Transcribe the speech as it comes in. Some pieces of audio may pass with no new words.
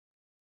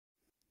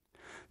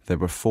There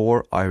were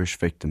 4 Irish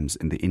victims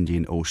in the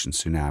Indian Ocean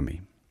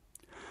tsunami.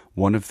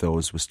 One of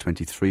those was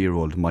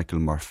 23-year-old Michael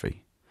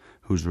Murphy,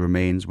 whose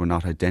remains were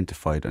not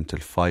identified until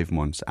 5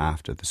 months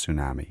after the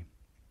tsunami.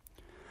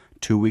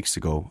 2 weeks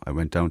ago, I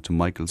went down to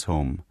Michael's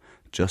home,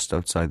 just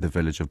outside the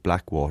village of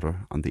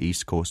Blackwater on the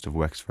east coast of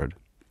Wexford,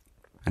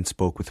 and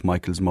spoke with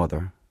Michael's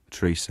mother,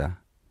 Theresa,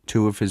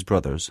 2 of his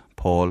brothers,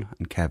 Paul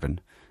and Kevin,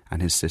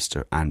 and his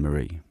sister,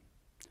 Anne-Marie.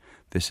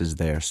 This is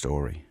their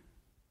story.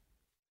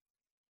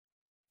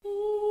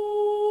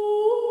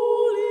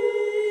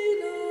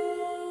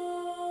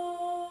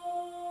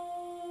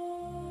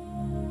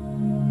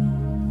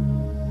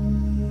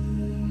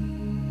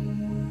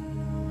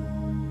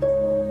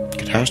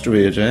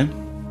 Catastrophe,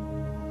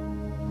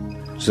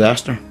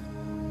 disaster,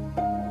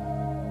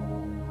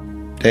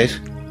 death,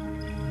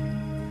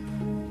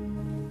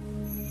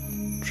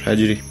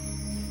 tragedy,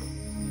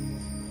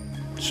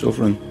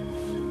 suffering,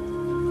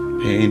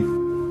 pain,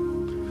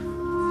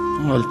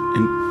 all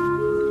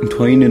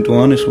entwined into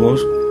one, I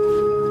suppose.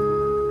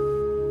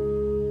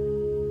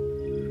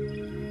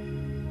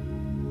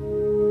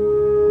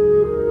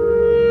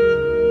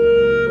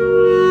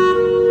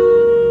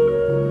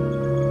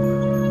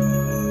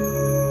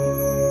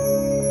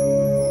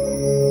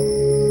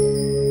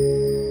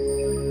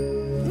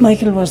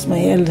 Michael was my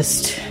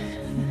eldest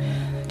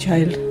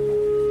child.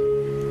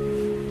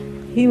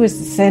 He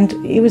was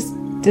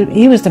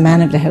the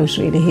man of the house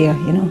really here,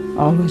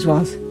 always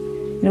was.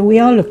 We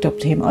all looked up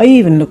to him. I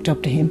even looked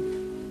up to him,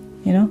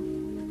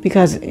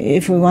 because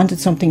if we wanted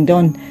something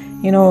done,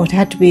 it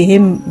had to be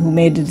him who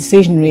made the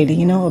decision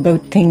really,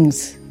 about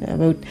things,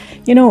 about,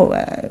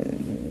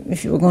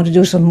 if you were going to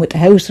do something with the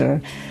house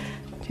or,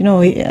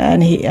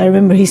 I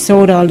remember he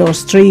sowed all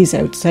those trees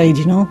outside,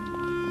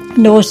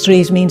 and those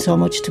trees mean so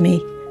much to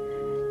me.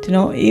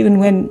 Even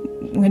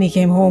when he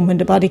came home, when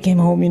the body came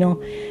home,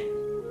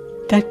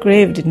 that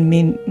grave didn't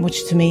mean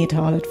much to me at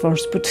all at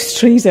first, but the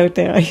trees out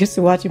there, I used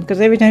to watch him,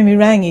 because every time he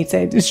rang, he'd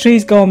say, "Did the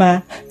trees go,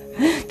 ma?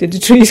 Did the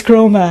trees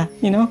grow, ma?"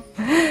 He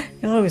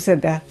always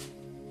said that.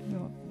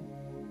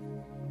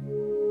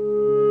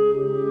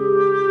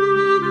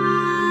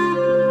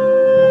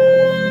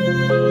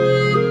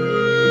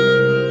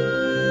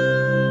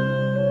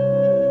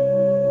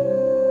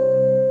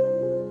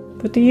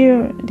 But the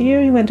year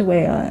he went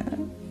away,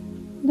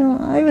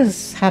 I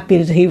was happy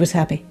that he was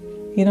happy,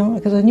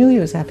 because I knew he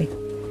was happy,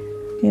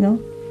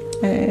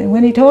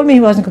 when he told me he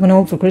wasn't coming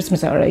home for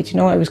Christmas, all right,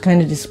 I was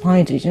kind of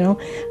disappointed,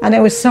 and I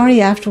was sorry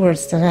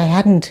afterwards that I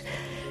hadn't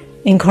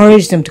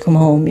encouraged him to come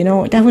home,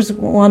 that was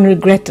one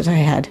regret that I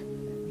had,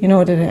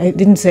 that I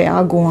didn't say,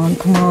 "I'll go on,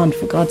 come on,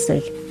 for God's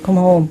sake, come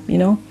home,"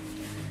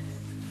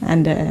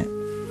 and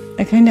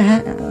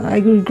I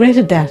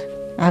regretted that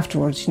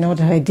afterwards,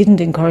 that I didn't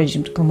encourage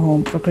him to come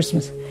home for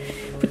Christmas.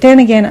 But then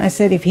again, I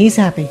said, if he's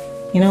happy,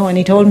 and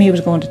he told me he was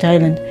going to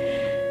Thailand,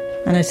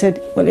 and I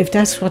said, well, if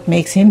that's what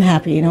makes him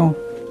happy,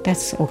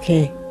 that's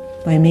okay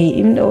by me,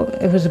 even though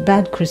it was a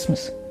bad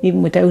Christmas,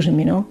 even without him,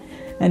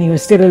 and he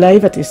was still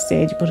alive at this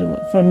stage, but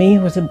for me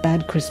it was a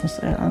bad Christmas,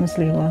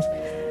 honestly it was.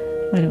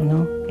 I don't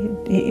know,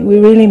 we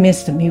really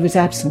missed him, he was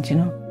absent,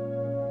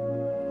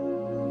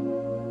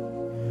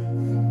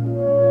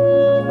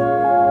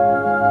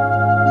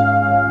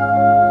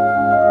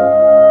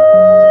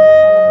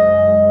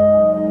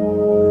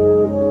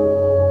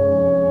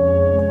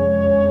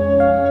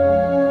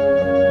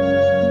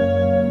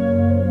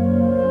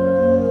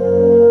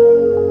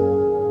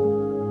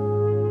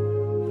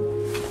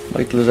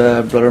 Michael is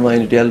a brother of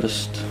mine, the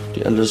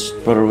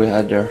eldest brother we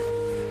had there.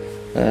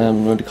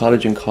 Went to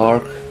college in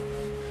Cork.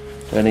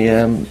 Then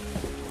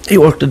he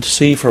worked at the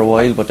sea for a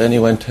while, but then he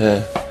went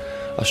to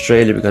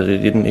Australia because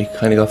he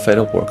kind of got fed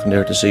up working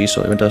there at the sea,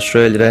 so he went to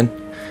Australia then.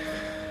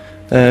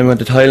 Went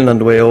to Thailand on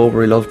the way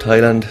over, he loved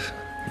Thailand.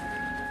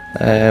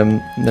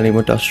 Then he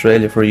went to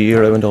Australia for a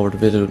year. I went over to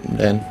visit him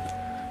then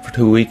for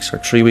 2 weeks or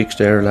 3 weeks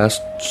there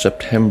last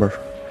September.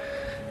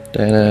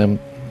 Then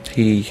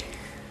his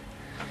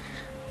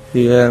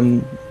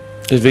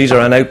visa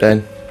ran out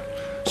then,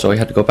 so he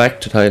had to go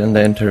back to Thailand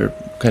then to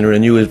kind of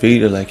renew his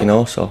visa,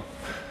 so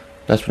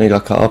that's when he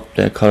got caught up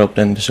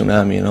then in the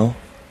tsunami,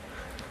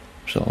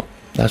 so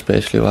that's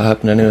basically what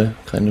happened anyway,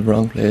 kind of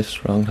wrong place,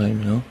 wrong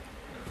time,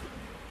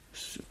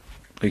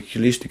 Like,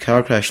 at least the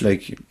car crash,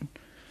 like, you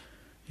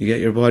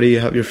get your body, you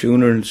have your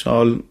funeral, it's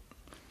all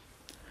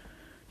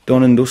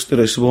done and dusted,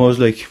 I suppose,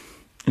 like,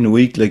 in a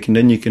week, like, and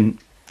then you can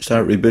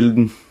start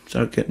rebuilding,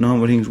 start getting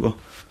on with things. Well,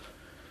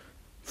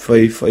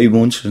 5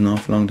 months is an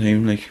awful long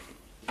time, like,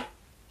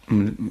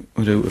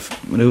 without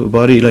a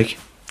body, like,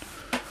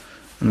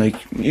 and like,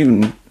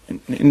 even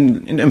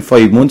in them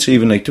 5 months,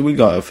 even like, till we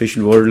got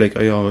official word, like,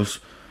 you'd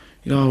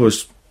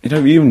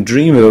even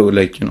dream about,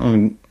 like,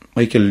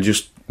 Michael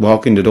just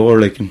walk in the door,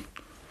 like, and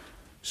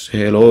say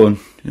hello, and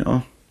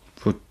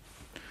but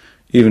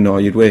even though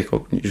you'd wake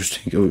up and you just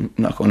think it was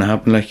not going to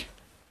happen, like.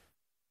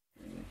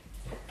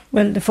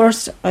 Well, the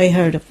first I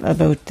heard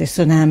about the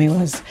tsunami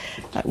was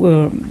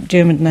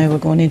Dermot and I were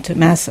going into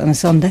Mass on a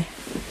Sunday,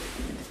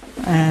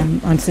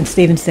 on St.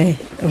 Stephen's Day.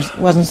 It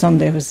wasn't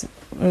Sunday, it was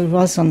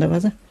Sunday,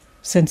 was it?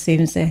 St.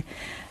 Stephen's Day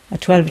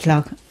at 12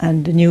 o'clock,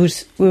 and the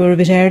news, we were a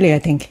bit early, I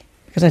think,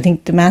 because I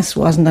think the Mass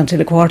wasn't until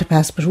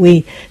 1:15, but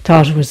we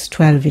thought it was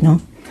 12, you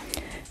know.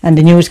 And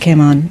the news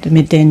came on, the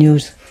midday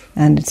news,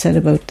 and it said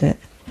about the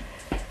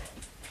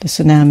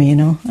tsunami, you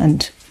know,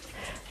 and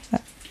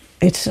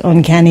it's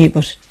uncanny,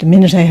 but the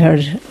minute I heard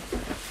it,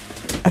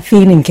 a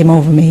feeling came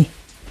over me,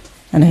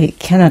 and I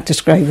cannot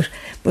describe it,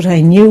 but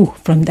I knew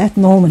from that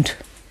moment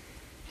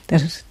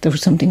that there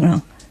was something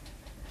wrong.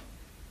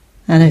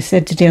 And I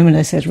said to Dermot,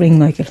 I said, ring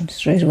Michael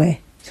straight away.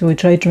 So we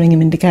tried to ring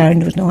him in the car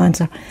and there was no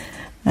answer.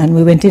 And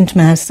we went into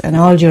Mass, and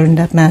all during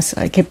that Mass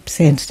I kept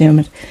saying to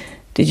Dermot,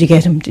 did you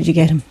get him, did you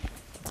get him?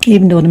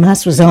 Even though the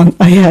Mass was on,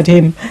 I had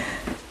him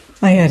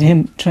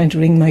trying to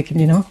ring Michael,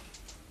 you know,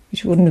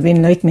 which wouldn't have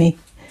been like me,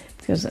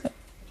 because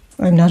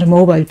I'm not a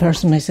mobile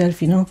person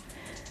myself, you know.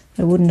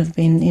 I wouldn't have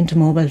been into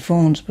mobile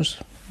phones, but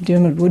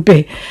Dermot would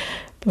be.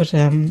 But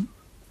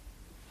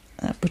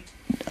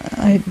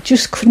I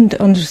just couldn't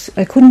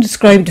I couldn't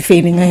describe the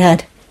feeling I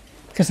had,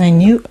 because I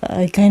knew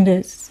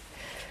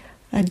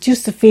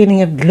just a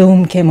feeling of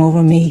gloom came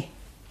over me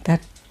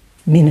that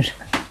minute.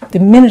 The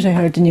minute I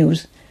heard the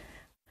news.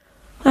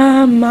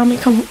 Mommy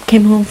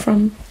came home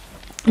from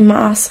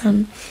Mass,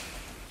 and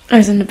I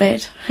was in the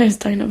bed. I was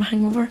dying of a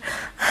hangover,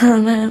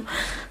 and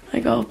I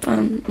got up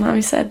and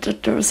Mommy said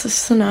that there was a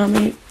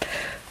tsunami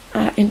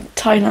in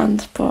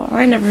Thailand, but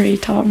I never really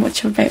thought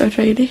much about it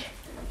really.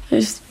 It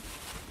just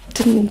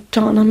didn't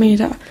dawn on me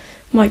that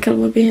Michael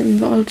would be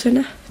involved in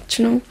it,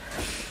 you know.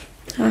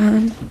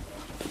 And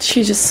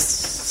she just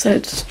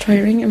said try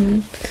ring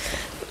him.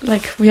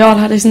 Like, we all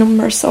had his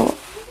number, so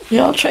we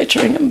all tried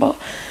to ring him, but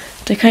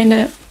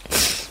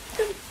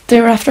they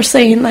were after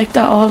saying like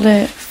that all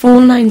the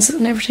phone lines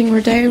and everything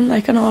were down,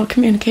 like, and all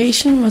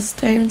communication was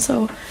down,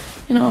 so,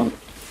 you know,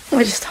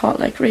 I just thought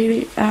like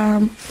really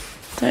that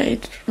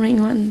I'd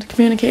ring when the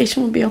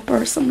communication would be up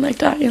or something like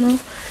that, you know,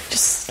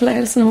 just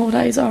let us know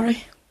that he's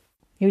alright.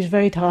 He was a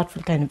very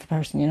thoughtful kind of a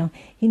person, you know.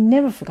 He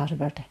never forgot a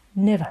birthday,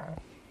 never.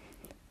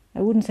 I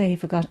wouldn't say he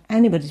forgot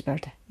anybody's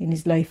birthday in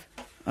his life.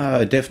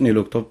 I definitely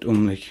looked up to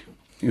him, like,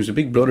 he was a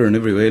big brother in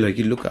every way, like,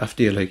 he'd look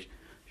after you, like,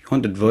 you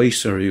want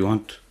advice or you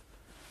want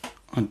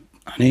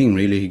anything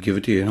really, he'd give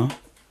it to you, you know,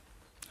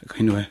 that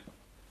kind of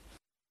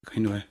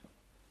way.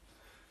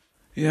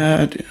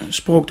 Yeah, I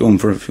spoke to him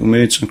for a few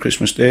minutes on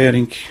Christmas Day, I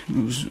think.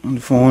 I was on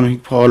the phone, I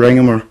think Paul rang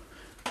him, or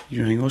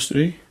you rang us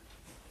today?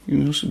 You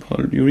must have,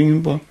 Paul, you ring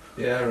him, Paul?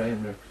 Yeah, I rang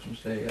him there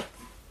Christmas Day, yeah.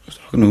 I was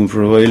talking to him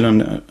for a while,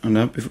 and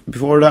that,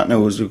 before that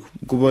now, it was a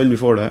good while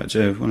before that, I'd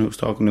say, when I was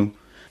talking to him.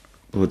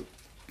 But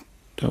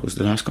that was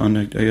the last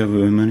contact I have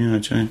with him anyway,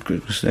 I'd say,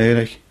 Christmas Day,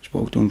 like,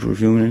 spoke to him for a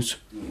few minutes.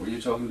 Were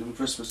you talking to him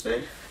Christmas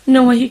Day?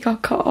 No, he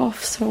got cut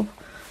off, so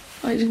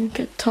I didn't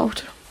get to talk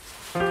to him.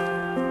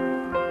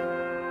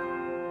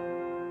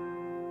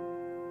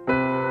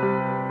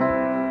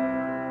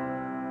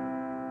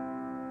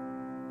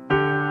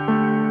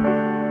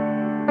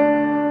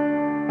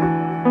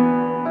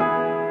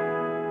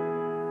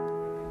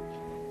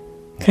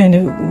 Kind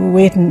of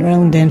waiting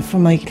around then for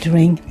Michael to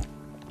ring.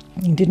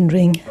 He didn't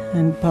ring,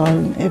 and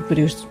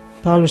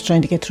Paul was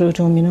trying to get through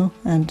to him, you know,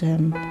 and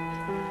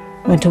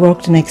went to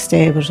work the next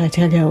day, but I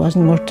tell you, I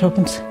wasn't worth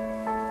tuppence.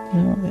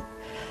 You know, I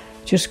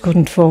just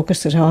couldn't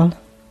focus at all.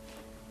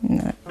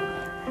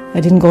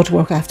 I didn't go to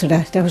work after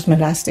that. That was my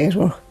last day at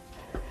work.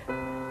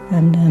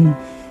 And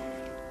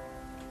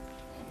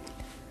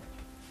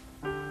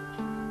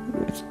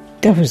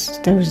that was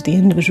the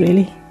end of it,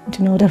 really.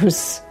 You know, that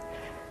was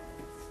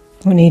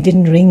when he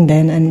didn't ring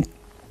then, and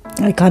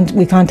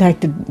we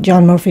contacted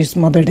John Murphy's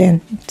mother then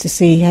to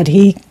see had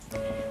he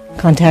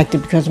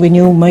contacted, because we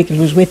knew Michael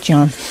was with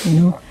John, you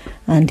know,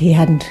 and he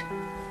hadn't.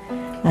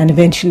 And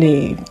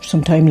eventually,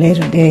 sometime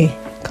later, they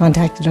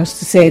contacted us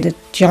to say that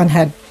John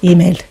had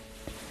emailed,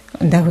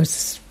 and that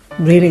was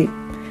really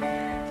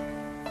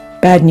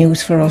bad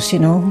news for us, you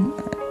know.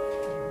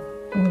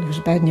 Well, it was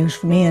bad news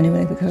for me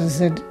anyway, because I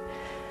said,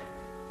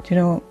 you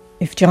know,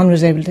 if John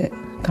was able to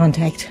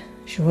contact,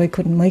 sure, why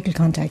couldn't Michael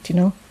contact, you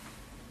know?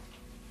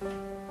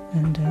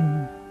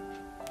 And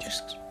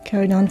just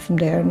carried on from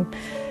there, and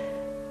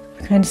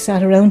we kind of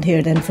sat around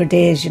here then for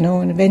days, you know,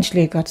 and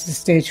eventually it got to the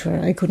stage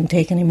where I couldn't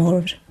take any more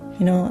of it,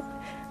 you know.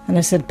 And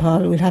I said,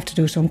 Paul, we'll have to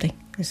do something.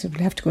 I said,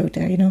 we'll have to go out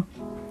there, you know.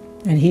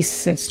 And he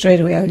said straight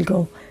away, I'll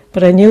go.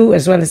 But I knew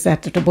as well as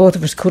that the both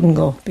of us couldn't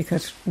go,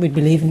 because we'd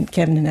be leaving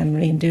Kevin and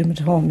Emery and Dermot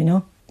at home, you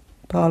know.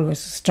 Paul was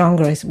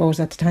stronger, I suppose,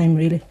 at the time,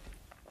 really. It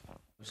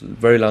was a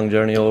very long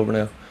journey over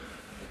now.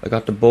 I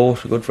got the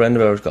boat, a good friend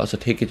of ours got us a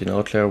ticket, you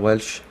know, Claire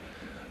Welsh.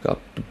 Got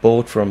the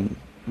boat from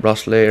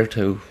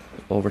Rosslare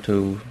over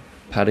to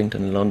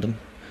Paddington in London.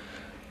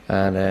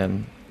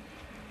 And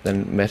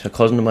then met a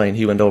cousin of mine,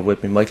 he went over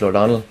with me, Michael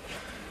O'Donnell.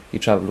 He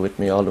travelled with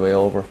me all the way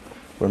over.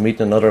 We're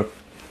meeting another,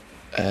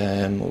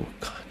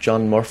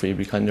 John Murphy, he'd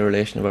be kind of a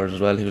relation of ours as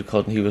well. He was a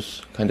cousin, he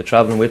was kind of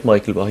travelling with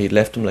Michael, but he'd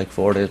left him like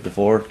 4 days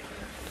before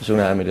the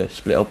tsunami to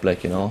split up,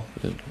 like, you know.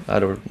 Because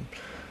they were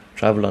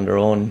travel on their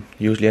own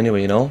usually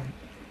anyway, you know.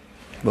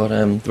 But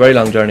very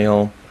long journey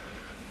home.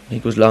 I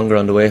think it was longer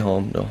on the way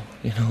home though,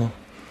 you know.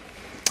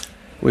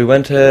 We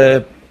went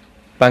to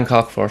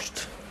Bangkok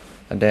first,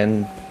 and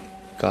then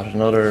got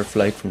another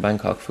flight from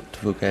Bangkok to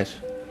Phuket.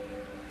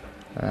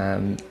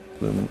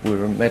 We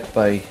were met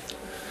by, I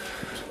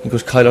think it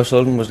was Kyle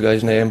O'Sullivan was the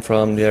guy's name,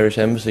 from the Irish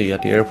Embassy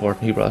at the airport,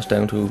 and he brought us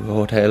down to a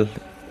hotel,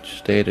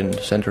 stayed in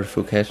the centre of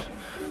Phuket.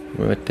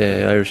 We met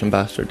the Irish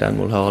ambassador Dan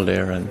Mulhall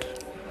there, and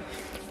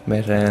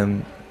met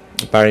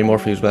Barry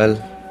Murphy as well.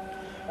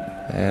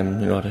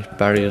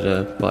 Barry is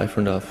a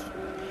boyfriend of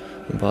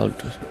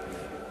involved,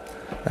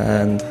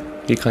 and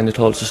he kind of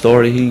told us the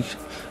story. He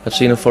had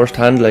seen it first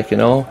hand, but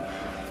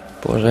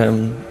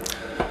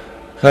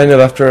kind of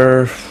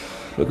after,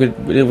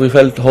 we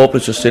felt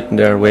hopeless just sitting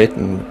there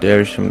waiting. The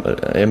Irish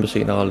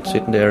Embassy and all,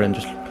 sitting there, and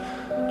just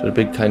there's a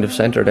big kind of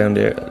centre down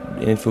there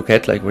in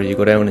Phuket, where you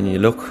go down and you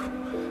look,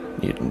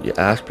 you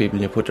ask people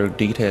and you put their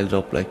details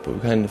up, but we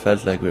kind of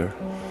felt like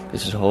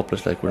this is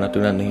hopeless, we're not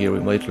doing anything here. We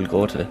might as well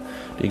go to the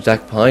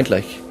exact point,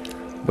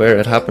 where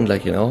it happened,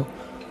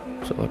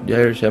 So the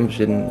Irish Embassy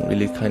didn't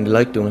really kind of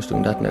like doing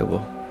that now,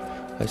 but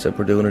I said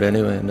we're doing it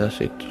anyway, and that's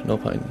it. No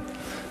point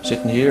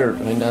sitting here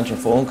trying to answer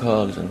phone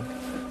calls and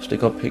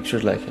stick up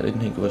pictures. I didn't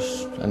think it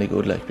was any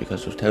good,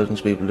 because there's thousands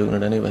of people doing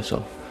it anyway.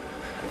 So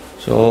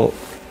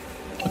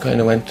I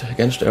kind of went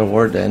against our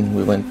word. Then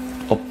we went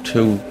up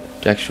to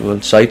the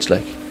actual sites,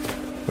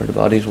 where the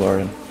bodies were,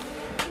 and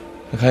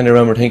I kind of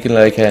remember thinking,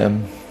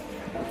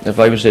 if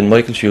I was in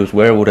Michael's shoes,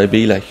 where would I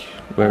be?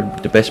 Where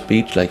the best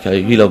beach?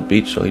 He loved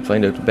beach, so he'd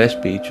find out the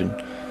best beach and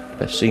the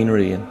best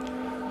scenery, and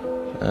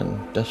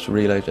that's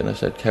realised. And I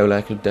said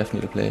Cowlack is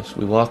definitely the place.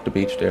 We walked the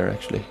beach there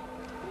actually,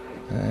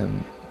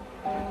 and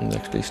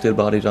actually still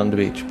bodies on the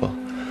beach, but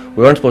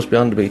we weren't supposed to be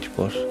on the beach.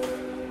 But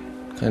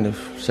kind of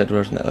said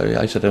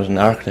I said there was an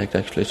architect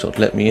actually, so it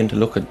let me in to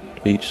look at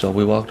the beach. So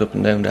we walked up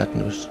and down that, and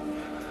there was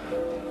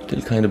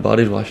still kind of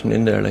bodies washing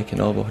in there,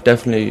 But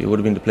definitely it would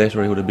have been the place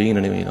where he would have been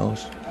anyway.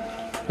 It's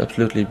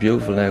absolutely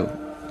beautiful now,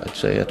 I'd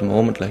say, at the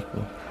moment,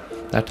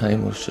 but that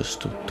time was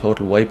just a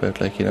total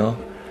wipeout,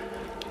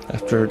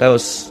 After that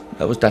was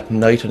that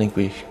night, I think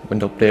we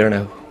went up there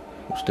now.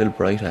 It was still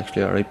bright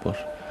actually, alright, but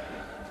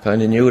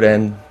kind of knew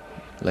then,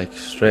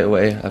 straight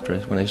away after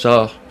when I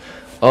saw,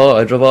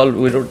 we drove all the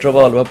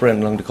way up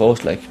around along the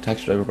coast,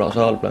 taxi driver brought us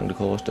all along the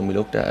coast, and we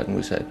looked at it and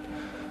we said,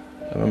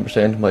 I remember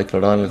saying to Michael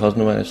O'Donnell, a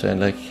cousin of mine, saying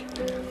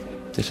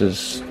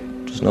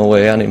there's no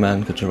way any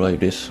man could survive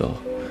this. So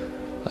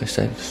I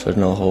said, there's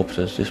no hope,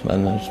 says this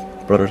man and his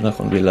brother's not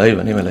going to be alive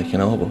anyway, but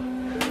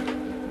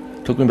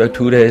it took me about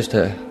 2 days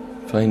to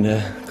find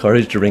the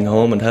courage to ring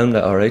home and tell him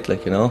that, alright,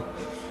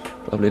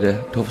 probably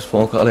the toughest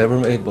phone call I ever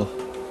made, but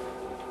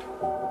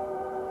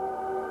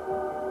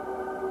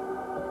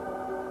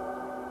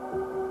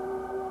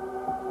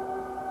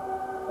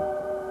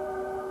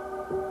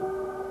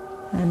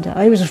And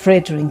I was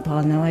afraid to ring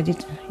Paul now. I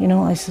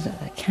said,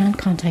 I can't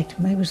contact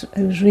him. I was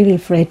really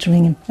afraid to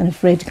ring him and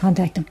afraid to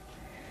contact him.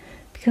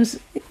 Because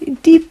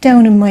deep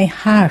down in my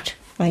heart,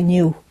 I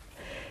knew.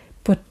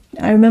 But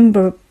I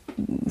remember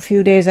a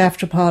few days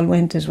after Paul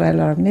went as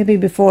well, or maybe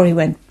before he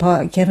went,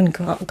 Kevin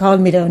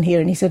called me down here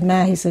and he said,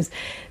 Ma, he says,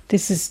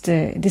 this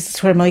is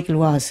where Michael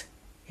was,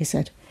 he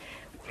said.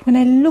 When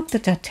I looked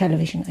at that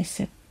television, I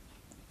said,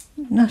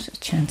 not a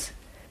chance.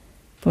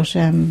 But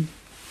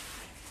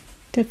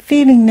the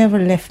feeling never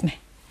left me,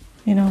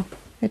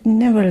 it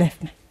never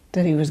left me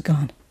that he was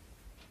gone.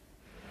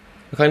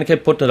 I kind of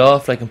kept putting it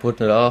off, and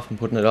putting it off,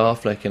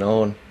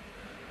 and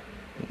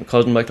my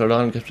cousin Michael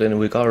O'Donnell kept saying,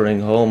 we've got to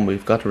ring home,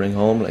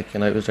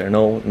 and I was there,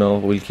 no,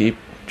 we'll keep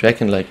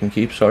checking, and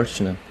keep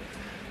searching, and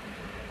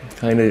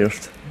kind of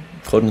just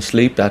couldn't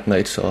sleep that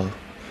night, so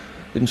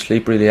didn't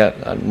sleep really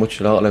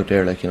much at all out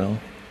there, so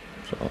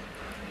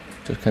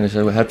just kind of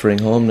said, we have to ring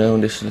home now,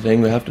 and this is the thing,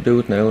 we have to do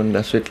it now, and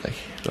that's it,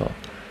 so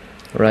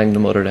I rang the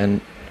mother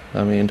then,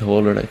 and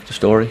told her, the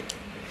story,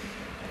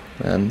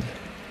 and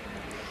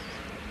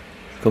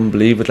couldn't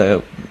believe it,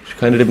 she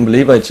kind of didn't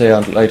believe I'd say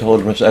until I told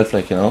her myself,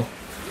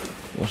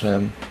 but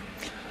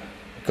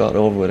got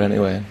over with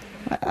anyway.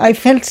 I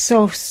felt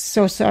so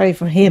sorry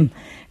for him.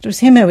 It was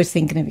him I was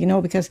thinking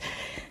of, because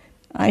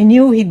I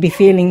knew he'd be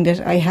feeling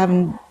that I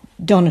haven't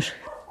done it,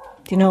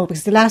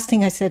 because the last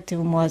thing I said to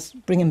him was,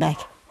 bring him back.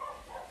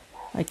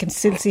 I can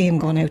still see him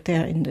going out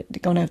there,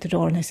 going out the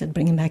door, and I said,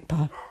 bring him back,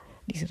 Paul.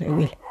 He said, I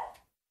will.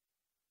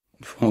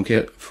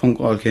 Phone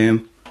call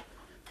came,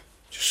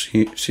 just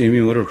see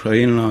me mother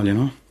crying and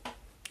all,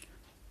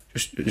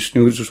 Just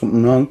knew there was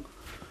something wrong.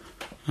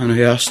 And I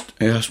asked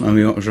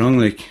Mammy what was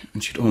wrong,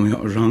 and she told me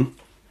what was wrong.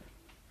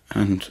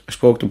 And I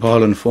spoke to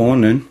Paul on the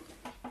phone then.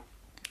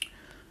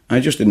 I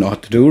just didn't know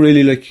what to do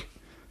really, I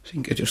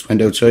think I just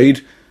went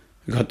outside,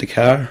 I got the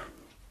car,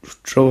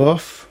 drove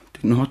off,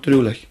 didn't know what to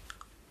do,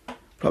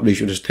 Probably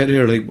should have stayed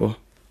here, but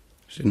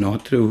just didn't know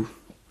what to do.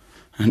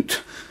 And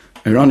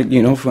ironically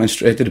enough, went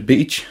straight to the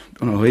beach,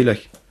 don't know why,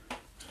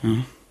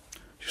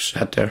 just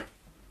sat there.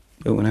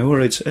 About an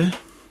hour, I'd say.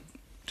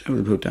 That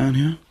was about down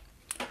here.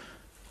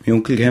 My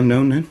uncle came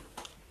down then.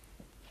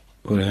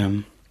 But,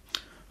 I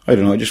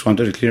don't know, I just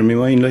wanted to clear my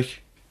mind,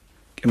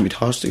 get my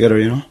thoughts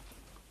together,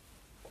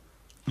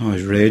 I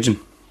was raging.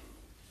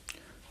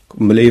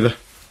 Couldn't believe it.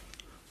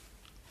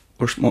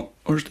 Worst hour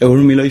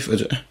of my life, I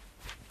didn't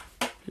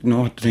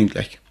know what to think,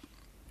 like.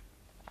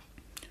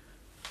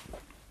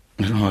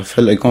 I don't know, I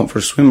felt like going for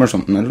a swim or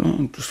something, I don't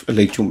know, I just felt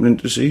like jumping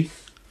into the sea.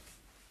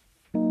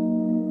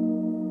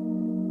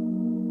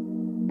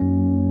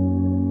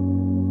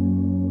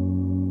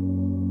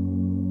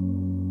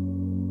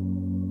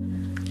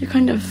 You're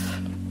kind of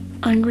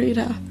angry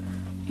that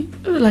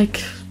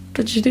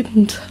you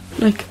didn't,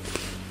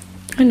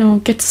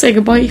 get to say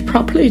goodbye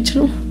properly, you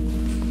know,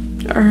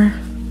 or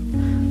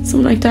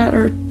something like that,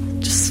 or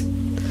just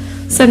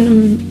send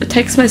him a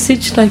text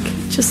message,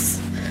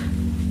 just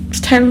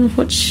tell him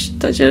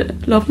that you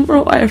love him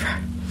or whatever.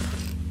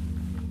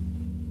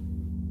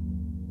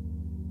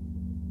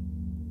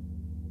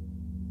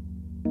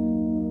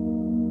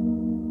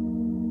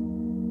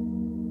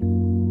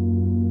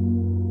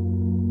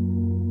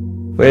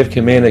 Wave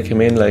came in, I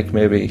came in like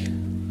maybe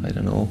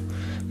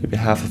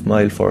half a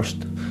mile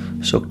first,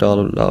 sucked a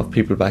lot of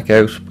people back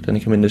out, but then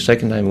he came in the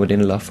second time, went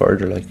in a lot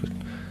further, but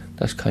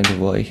that's kind of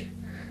why.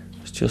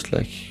 It's just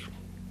like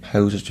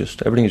houses,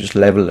 everything is just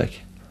level,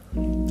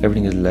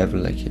 everything is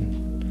level,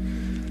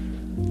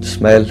 and the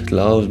smell, it'll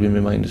always be in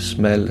my mind, the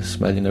smell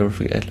you never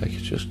forget,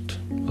 it's just,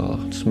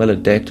 the smell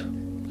of death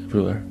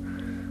everywhere,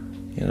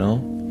 you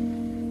know.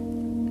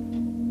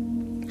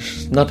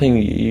 There's nothing,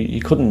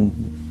 you couldn't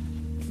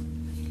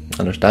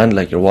understand,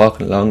 you're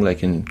walking along,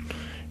 and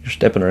you're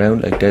stepping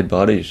around like dead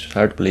bodies. It's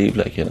hard to believe,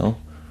 you know.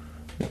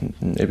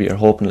 Maybe you're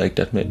hoping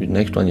that maybe the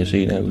next one you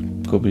see now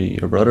could be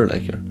your brother, or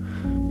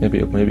maybe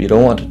you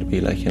don't want it to be,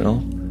 you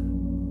know.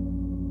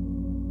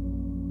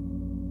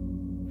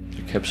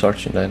 You kept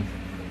searching then,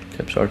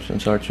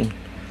 searching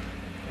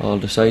all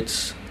the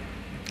sites.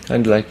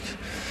 Kind of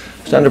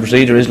standard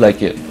procedure is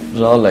there's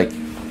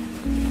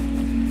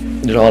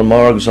all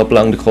morgues up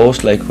along the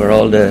coast, where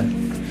all the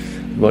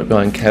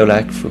going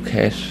Cowlack,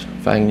 Phuket,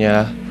 Phang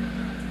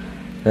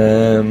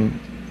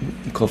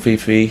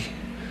Kofifi.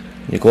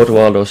 You go to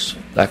all those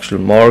actual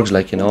morgues,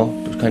 you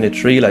know. There's kind of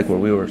three, where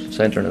we were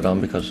centering it on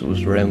because it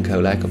was around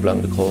Cowlack up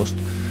along the coast.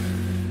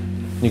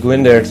 You go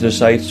in there to the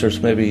sites, there's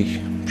maybe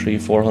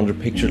 300-400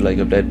 pictures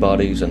of dead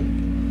bodies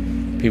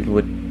and people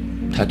with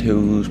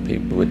tattoos,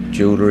 people with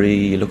jewellery.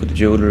 You look at the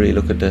jewellery,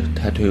 look at the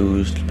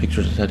tattoos,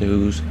 pictures of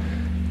tattoos,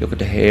 look at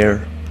the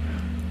hair.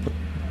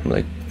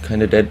 But,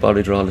 kind of dead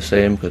bodies are all the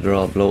same because they're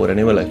all bloated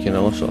anyway, you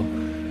know, so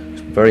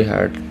it's very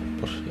hard.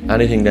 But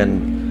anything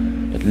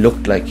then that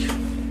looked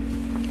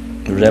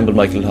resembled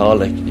Michael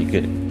Hall, you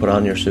get put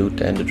on your suit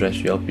then to dress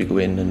you up, you go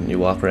in and you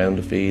walk around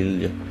the field,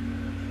 you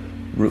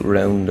root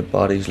around the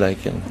bodies,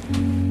 and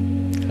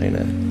kind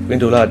of go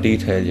into a lot of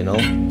detail, you know.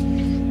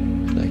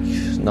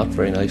 It's not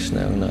very nice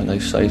now, not a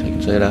nice sight, I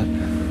can say that.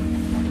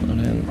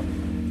 And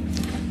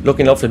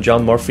looking up to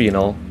John Murphy, you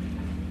know,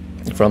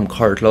 from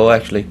Cartlow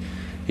actually,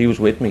 he was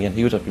with me and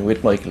he was up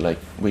with Michael a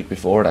week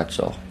before that,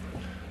 so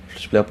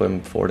split up with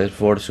him 4 days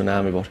before the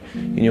tsunami, but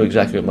he knew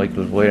exactly what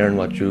Michael was wearing,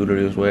 what jewellery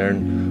he was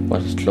wearing,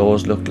 what his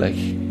clothes looked like.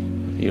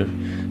 He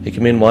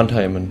came in one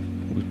time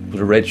and with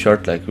a red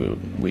shirt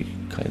we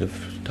kind of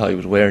thought he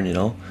was wearing, you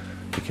know.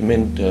 He came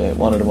into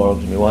one of the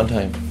morgues with me one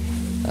time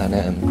and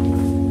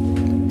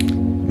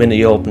the minute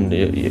he opened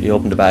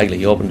the bag,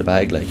 and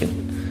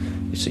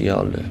you see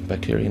all the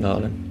bacteria and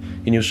all, and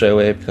he knew straight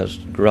away because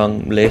the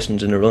wrong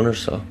lacings in the runners,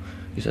 so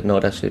he said, no,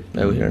 that's it,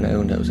 now here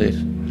now, and that was it.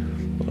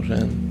 But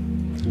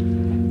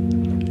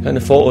kind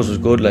of photos was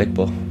good,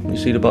 but when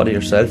you see the body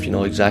yourself, you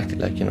know exactly,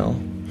 you know.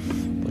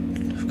 But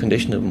the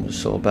condition of him was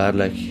so bad,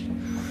 to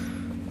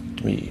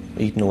be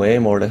eaten away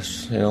more or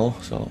less, you know.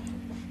 So,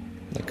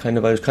 I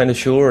was kind of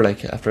sure,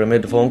 after I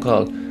made the phone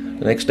call,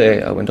 the next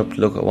day I went up to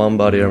look at one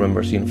body. I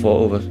remember seeing a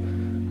photo of it.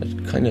 I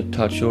kind of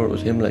thought sure it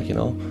was him, you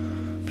know.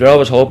 But you're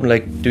always hoping,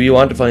 do you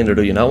want to find it or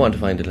do you not want to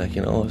find it,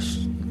 you know.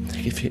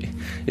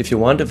 If you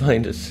want to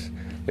find it,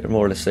 you're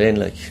more or less saying,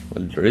 well,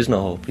 there is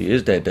no hope, he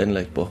is dead then,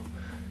 but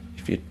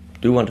if you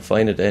do want to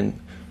find it, then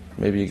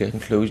maybe you get a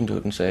conclusion to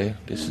it and say,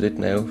 this is it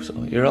now. So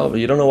you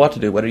don't know what to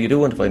do, whether you do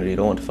want to find it or you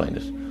don't want to find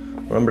it. I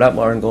remember that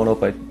morning going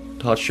up, I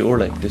thought sure,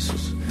 this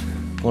is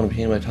going to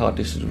be him. I thought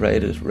this is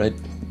red,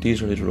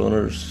 these are his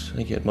runners. I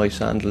think he had my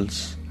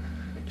sandals,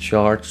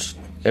 shorts,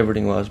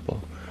 everything was, but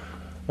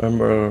I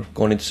remember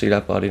going in to see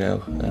that body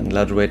now, and the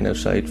lads were waiting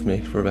outside for me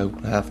for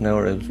about half an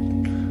hour. I was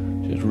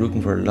just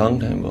rooting for a long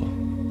time, but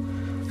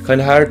it's kind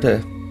of hard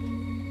to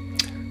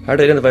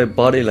identify a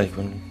body,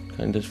 when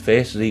kind of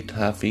face is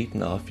half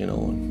eaten off, you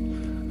know,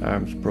 and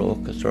arms broke,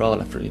 because they're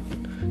all after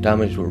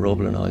damaged with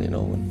rubble and all, you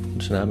know, when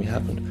the tsunami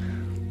happened.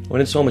 I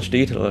went in so much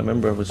detail. I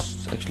remember it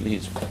was actually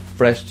his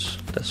breasts,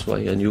 that's why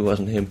I knew it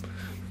wasn't him.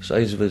 The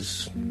size of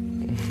his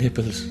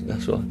nipples,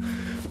 that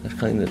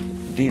kind of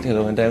detail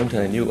I went down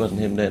to. I knew it wasn't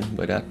him then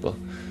by that, but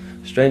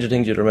stranger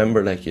things you'd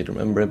remember, you'd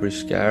remember every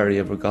scar he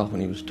ever got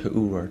when he was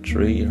 2 or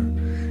 3, or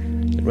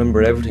you'd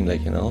remember everything,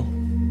 you know.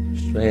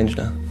 Strange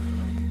now.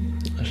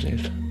 That's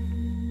it.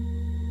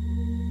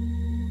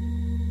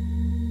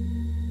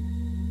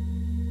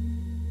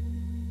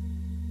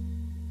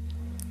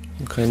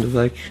 I'm kind of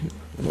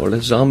more or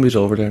less zombies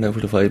over there now for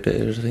the 5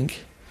 days, I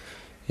think.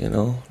 you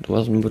know. There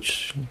wasn't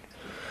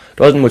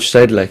much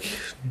said, like,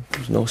 there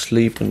was no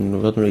sleeping, there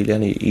wasn't really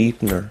any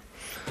eating, or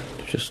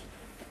just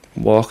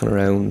walking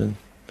around, and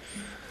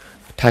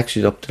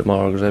taxis up to the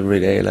morgues every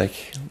day.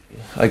 Like,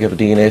 I give a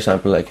DNA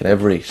sample, like, in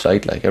every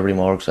site, like every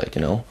morgue site,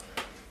 you know.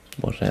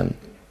 But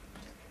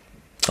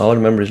all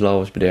the memories will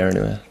always be there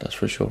anyway, that's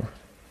for sure.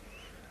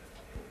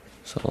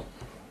 So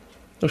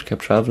just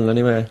kept travelling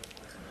anyway.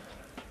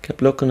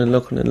 Kept looking,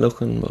 but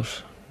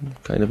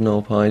kind of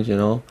no point, you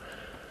know.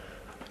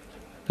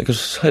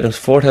 Because I don't know,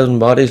 4,000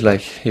 bodies,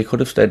 like, you could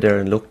have stayed there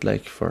and looked,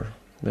 like, for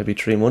maybe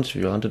 3 months if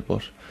you wanted,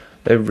 but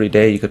every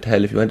day you could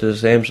tell, if you went to the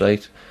same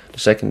site, the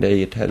second day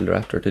you'd tell they're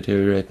after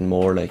deteriorating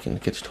more, like, and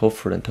it gets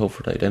tougher and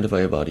tougher to identify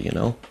a body, you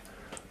know.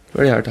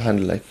 Very hard to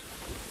handle, like,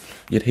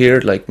 you'd hear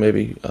it, like,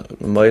 maybe a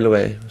mile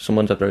away,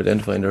 someone's after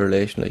identifying their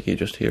relation, like, you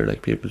just hear,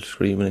 like, people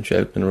screaming and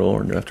shouting and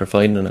roaring, they're after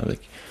finding it,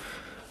 like,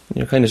 and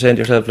you're kind of saying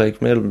to yourself,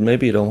 like,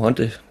 maybe you don't want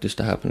this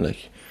to happen,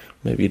 like,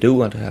 maybe you do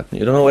want it to happen,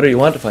 you don't know whether you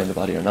want to find the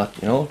body or not,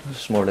 you know.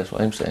 That's more or less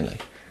what I'm saying,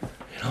 like,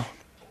 you know.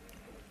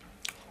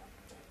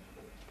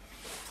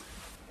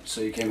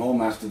 So you came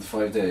home after the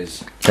 5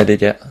 days? I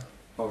did, yeah.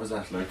 What was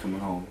that like, coming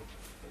home?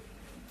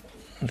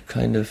 It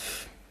kind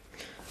of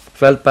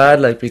felt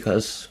bad, like,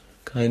 because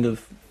kind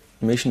of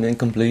mission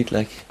incomplete,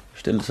 like,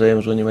 still the same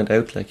as when you went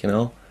out, like, you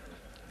know.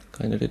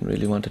 Kind of didn't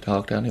really want to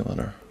talk to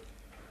anyone, or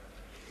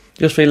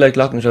just feel like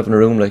locking yourself in a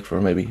room, like, for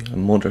maybe a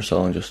month or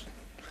so and just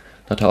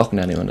not talking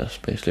to anyone. That's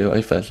basically what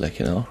I felt like,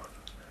 you know.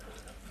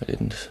 I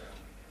didn't,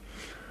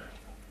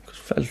 cause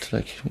felt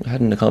like I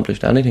hadn't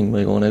accomplished anything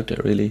by going out there,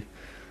 really.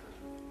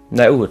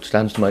 Now it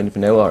stands to mind,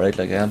 but now alright,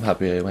 like, I am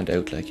happy I went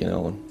out, like, you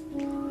know,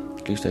 and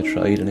at least I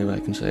tried anyway, I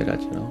can say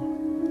that, you know.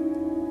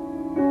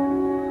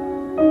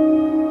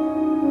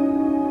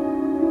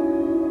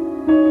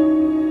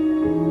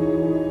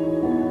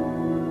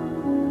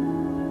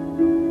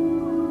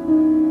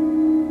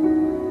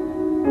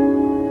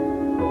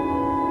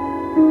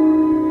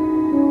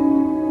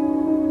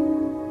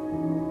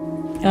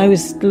 I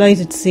was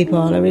delighted to see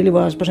Paul, I really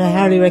was, but I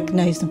hardly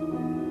recognised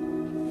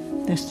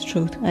him. That's the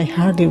truth. I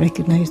hardly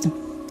recognised him.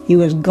 He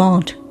was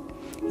gaunt.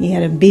 He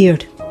had a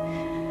beard.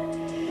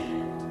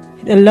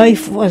 The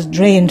life was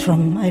drained from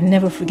him. I'll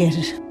never forget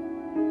it.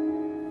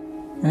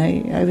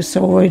 And I was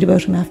so worried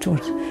about him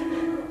afterwards.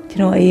 You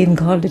know, I even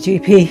called the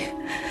GP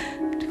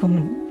to come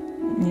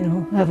and, you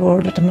know, have a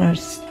word with him or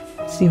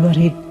see what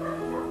he'd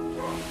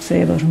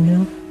say about him, you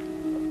know.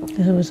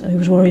 Because I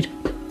was worried.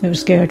 I was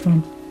scared for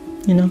him,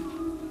 you know.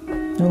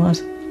 I was.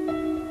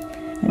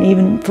 And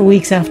even for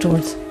weeks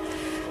afterwards,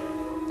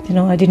 you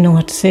know, I didn't know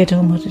what to say to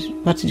him,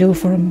 what to do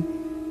for him.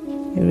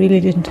 I really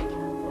didn't.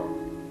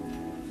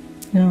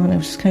 You know, and I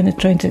was kind of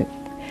trying to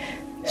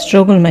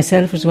struggle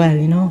myself as well,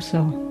 you know,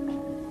 so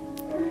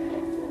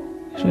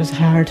it was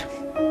hard.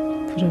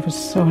 But it was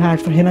so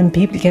hard for him, and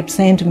people kept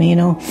saying to me, you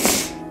know,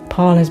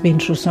 Paul has been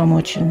through so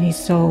much and he's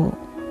so,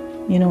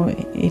 you know,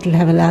 it'll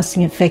have a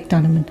lasting effect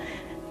on him. And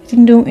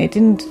it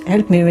didn't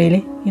help me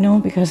really, you know,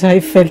 because I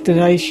felt that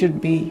I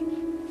should be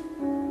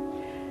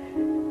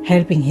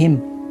helping him,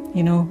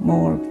 you know,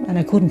 more, and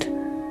I couldn't,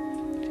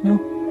 you know.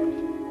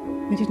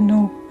 I didn't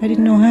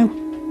know how.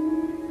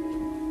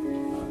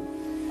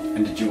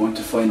 And did you want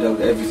to find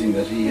out everything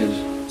that he had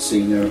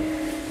seen or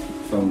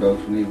found out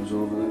when he was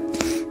over there?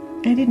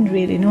 I didn't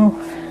really know,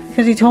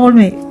 because he told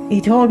me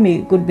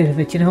a good bit of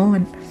it, you know,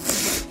 and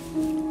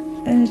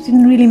it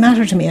didn't really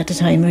matter to me at the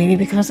time, really,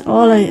 because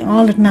all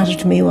that mattered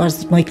to me was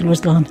that Michael was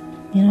gone,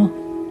 you know.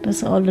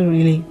 That's all that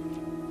really,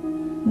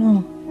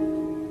 no.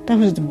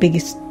 That's the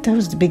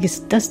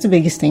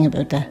biggest thing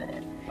about that.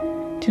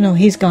 You know,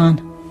 he's gone.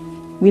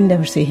 We'll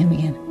never see him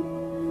again.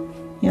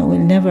 You know, we'll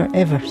never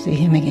ever see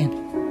him again.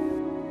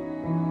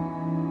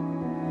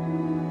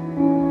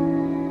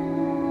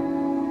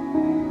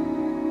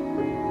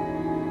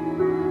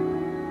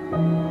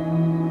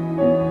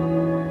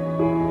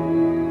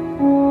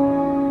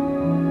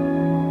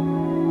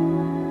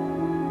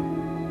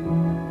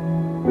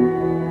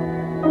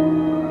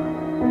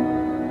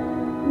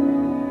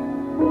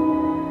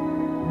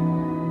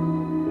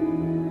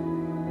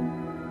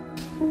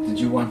 Did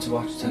you want to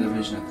watch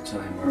television at the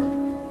time, or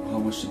how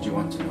much did you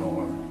want to know?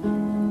 Or?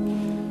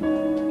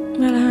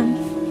 Well,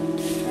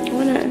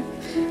 when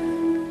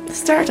I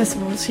started, I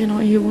suppose, you know,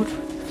 you would,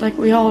 like,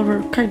 we all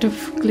were kind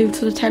of glued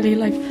to the telly,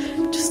 like,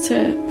 just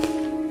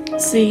to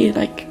see,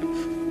 like,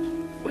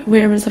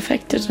 where it was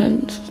affected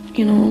and,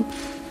 you know,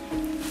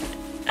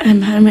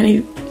 how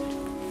many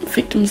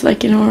victims,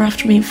 like, you know, are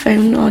after being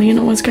found and all, you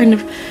know. It's kind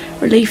of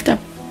relief that,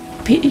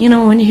 you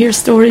know, when you hear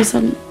stories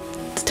on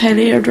the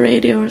telly or the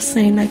radio or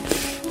saying, like,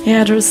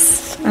 yeah,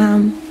 there's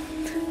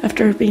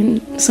after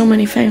being so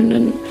many found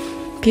and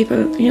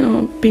people, you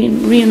know,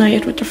 being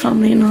reunited with their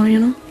family and all, you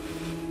know.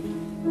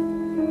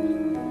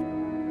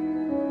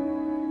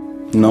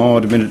 No,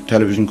 the minute the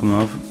television come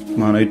off,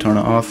 man, I'd turn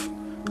it off.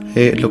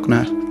 Hated looking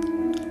at it.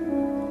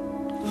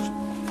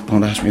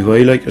 Don't ask me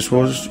why, like, I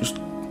suppose it's just,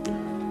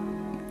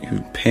 it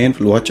was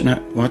painful watching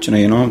it,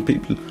 you know.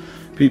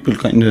 People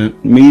kind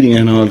of meeting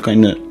and all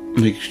kind of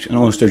like, you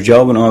know, it's their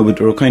job and all, but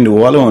they were kind of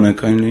wallowing it,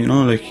 kind of, you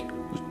know, like,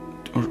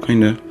 they were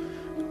kind of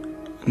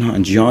not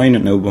enjoying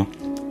it now, but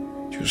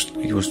just,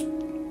 like, it was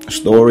a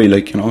story,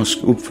 like, you know, a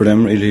scoop for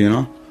them, really, you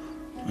know.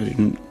 I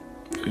didn't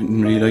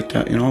really like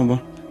that, you know,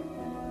 but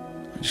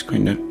I just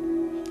kind of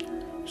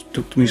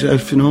stuck to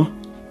myself, you know.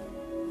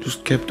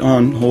 Just kept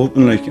on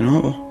hoping, like, you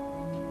know, but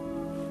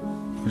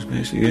it was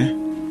basically it.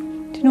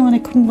 Do you know, and I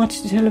couldn't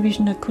watch the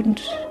television, I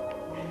couldn't,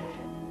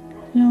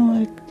 you know,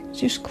 I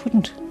just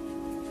couldn't.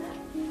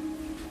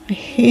 I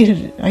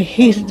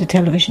hated the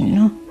television, you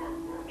know,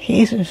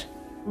 hated it.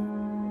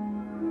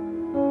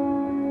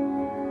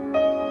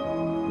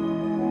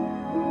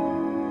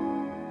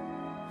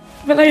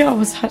 Well, I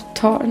always had a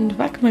thought in the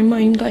back of my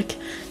mind, like,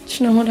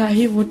 do you know, that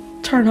he would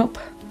turn up.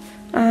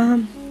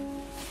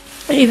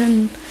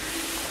 Even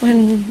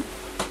when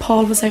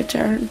Paul was out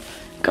there and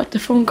got the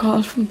phone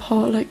call from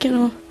Paul, like, you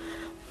know,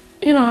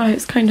 I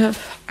was kind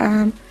of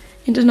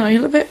in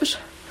denial about it.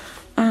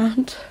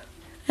 And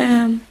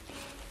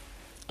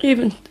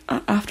even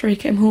after he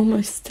came home,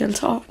 I still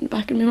thought in the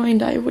back of my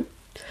mind I would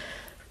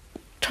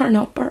turn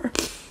up, or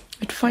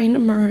I'd find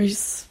him, or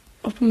he's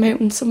up a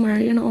mountain somewhere,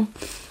 you know,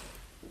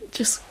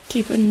 just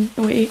keeping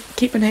out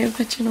of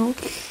it, you know,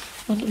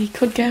 until he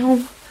could get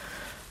home.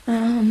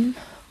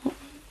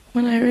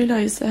 When I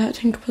realised that, I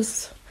think it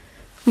was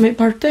my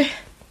birthday,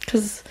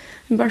 because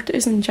my birthday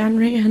is in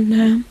January,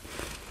 and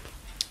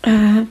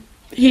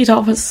he'd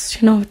always,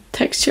 you know,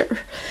 text you or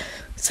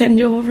send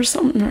you over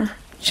something, or,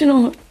 you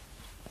know,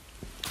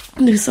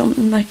 do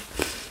something like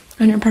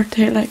on your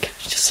birthday, like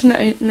just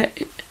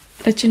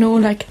let you know,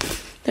 like,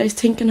 that he's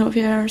thinking of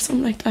you or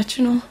something like that,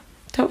 you know.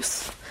 That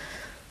was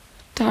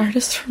the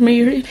hardest for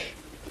me, really.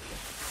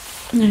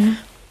 Yeah.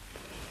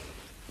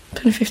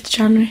 25th of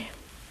January.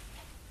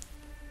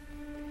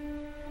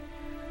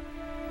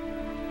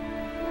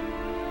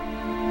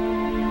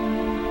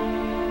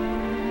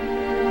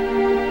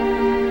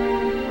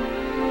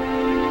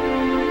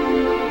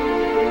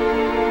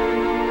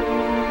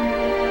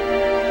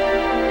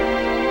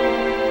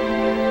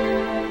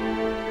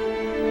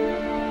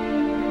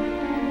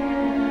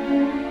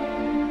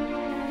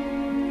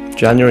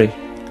 January.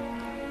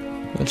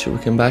 Well, sure, we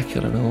came back, I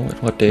don't know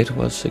what date it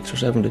was, 6th or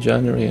 7th of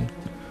January, and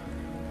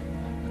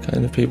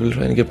kind of people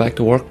trying to get back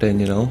to work then,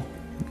 you know.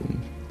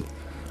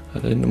 I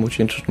didn't have much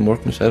interest in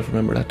work myself, I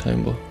remember that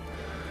time, but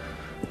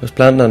I was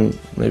planning on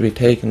maybe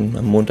taking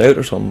a month out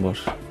or something,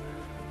 but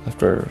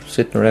after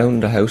sitting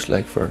around the house,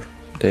 like, for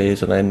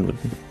days and end,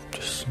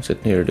 just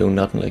sitting here doing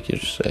nothing, like, you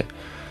just say,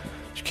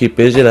 just keep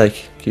busy,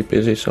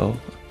 so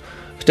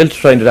still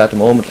trying to do that at the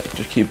moment, like,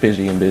 just keep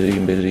busy, and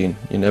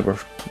you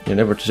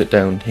never to sit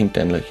down and think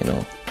then, like, you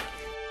know.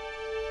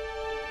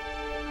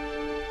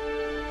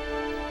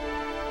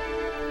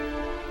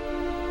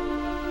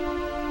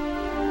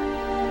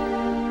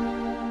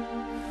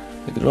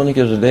 Like, it only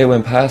because the day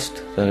went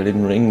past that I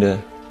didn't ring the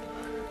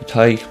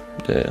Thai,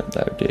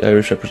 the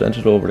Irish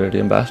representative over there, the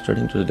ambassador. I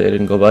think the day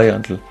didn't go by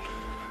until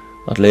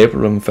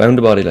April when we found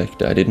the body,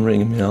 like, I didn't ring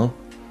him, you know.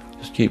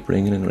 Just keep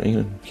ringing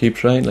and keep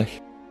trying,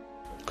 like.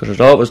 Because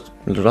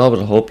there's always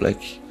a hope,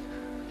 like,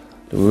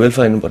 that we will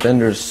find him, but then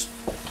there's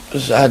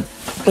sad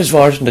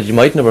misfortune that you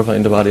might never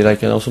find the body,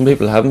 like, you know. Some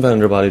people haven't found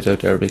their bodies out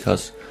there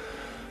because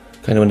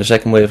kind of when the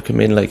second wave came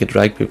in, like, it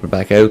dragged people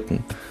back out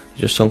and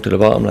just sunk to the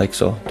bottom, like,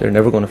 so they're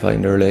never going to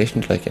find their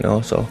relations, like, you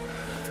know, so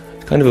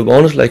it's kind of a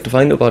bonus, like, to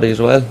find a body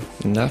as well,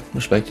 in that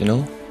respect, you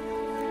know.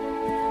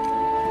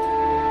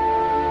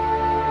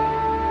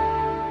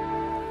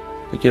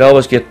 Like, you'd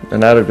always get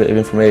another bit of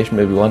information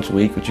maybe once a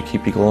week, which would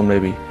keep you going.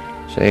 Maybe,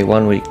 say,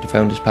 one week they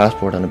found his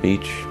passport on a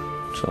beach,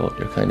 so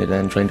you're kind of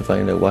then trying to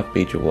find out what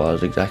beach it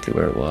was, exactly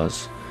where it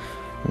was.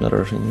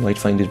 Another thing, you might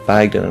find his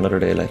bag then another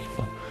day, like,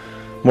 but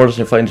more than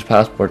you find his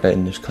passport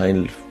then, is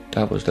kind of,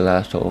 that was the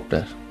last hope,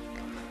 that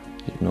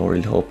you'd no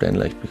real hope then,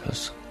 like,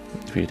 because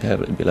if you'd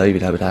have it be alive,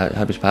 you'd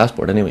have his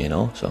passport anyway, you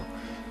know, so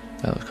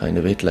that was kind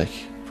of it, like,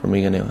 for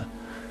me anyway.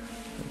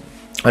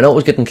 I know it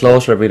was getting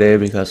closer every day,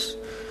 because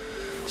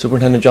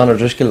Superintendent John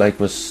O'Driscoll, like,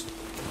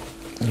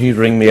 he'd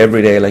ring me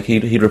every day, like,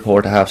 he'd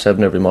report at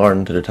 7:30 every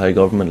morning to the Thai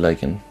government,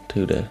 like, and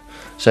to the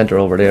centre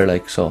over there,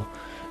 like, so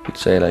he'd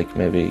say, like,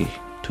 maybe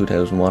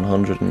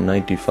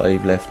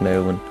 2,195 left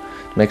now, and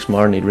the next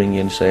morning he'd ring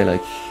you and say,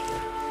 like,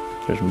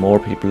 there's more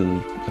people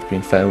have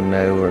been found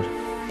now, or,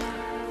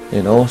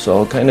 you know,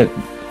 so kind of,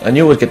 I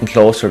knew it was getting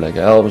closer, like,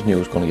 I always knew it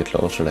was going to get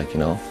closer, like, you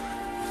know,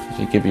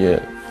 he'd give you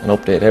an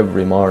update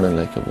every morning,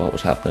 like, of what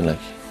was happening, like,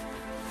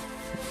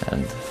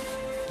 and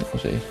that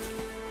was it.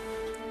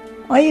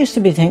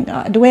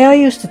 The way I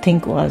used to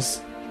think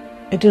was,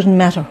 it doesn't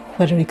matter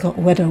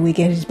whether we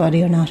get his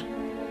body or not.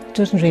 It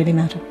doesn't really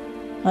matter.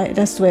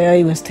 That's the way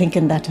I was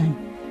thinking that time,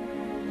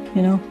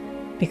 you know,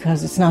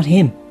 because it's not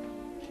him.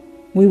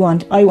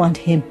 I want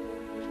him,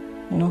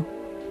 you know.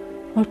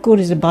 What good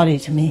is a body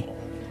to me?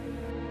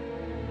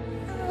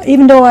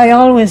 Even though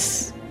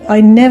I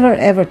never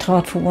ever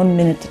thought for 1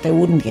 minute that they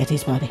wouldn't get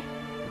his body.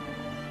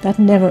 That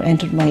never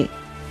entered my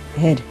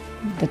head,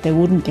 that they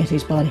wouldn't get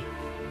his body.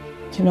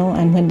 You know,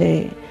 and when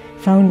they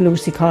found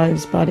Lucy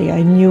Coyle's body,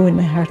 I knew in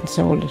my heart and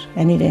soul that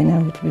any day now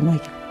it would be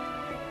Michael,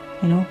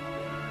 you know.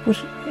 But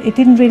it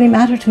didn't really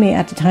matter to me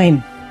at the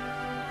time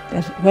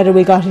that whether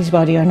we got his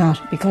body or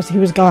not, because he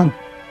was gone.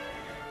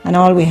 And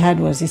all we had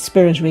was his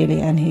spirit, really,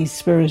 and his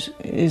spirit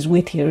is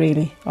with you,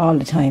 really, all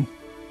the time.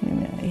 You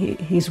know,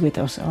 he's with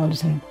us all the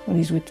time, and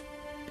he's with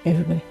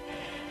everybody.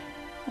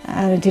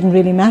 And it didn't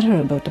really matter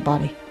about the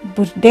body.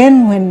 But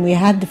then when we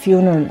had the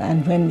funeral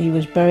and when he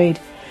was buried,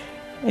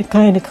 it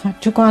kind of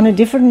took on a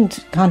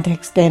different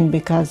context then,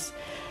 because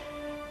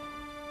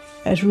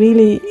it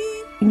really,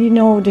 you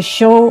know, the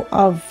show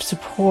of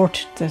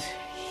support that,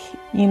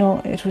 you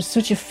know, it was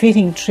such a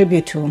fitting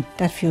tribute to him,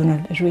 that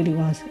funeral. It really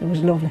was. It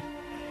was lovely.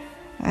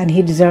 And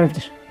he deserved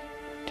it,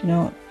 you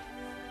know.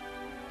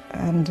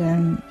 And,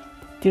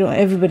 you know,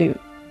 everybody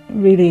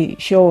really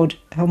showed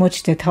how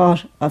much they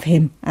thought of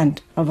him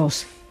and of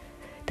us.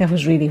 That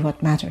was really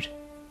what mattered,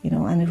 you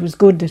know. And it was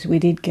good that we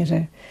did get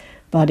a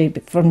body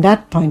from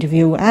that point of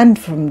view and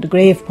from the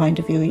grave point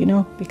of view, you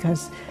know,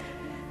 because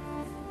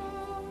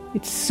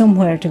it's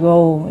somewhere to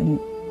go and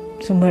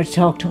somewhere to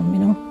talk to him, you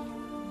know.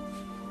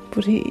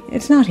 But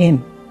it's not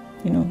him.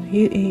 You know,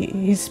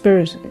 his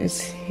spirit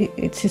it's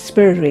his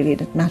spirit really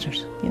that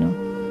matters, you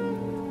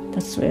know.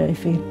 That's the way I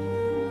feel.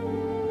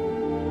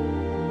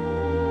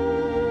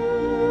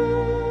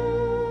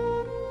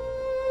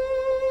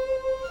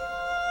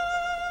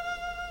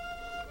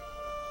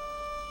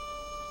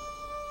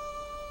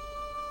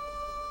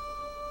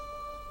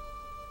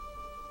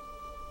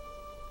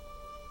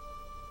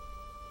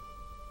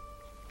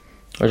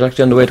 I was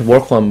actually on the way to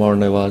work one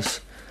morning,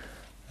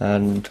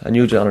 and I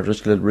knew John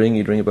O'Driscoll would ring.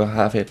 He'd ring about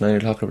 8:30, 9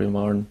 o'clock every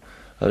morning.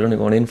 I was only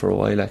going in for a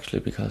while,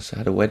 actually, because I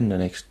had a wedding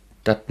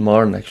that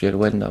morning, actually. I had a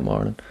wedding that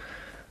morning.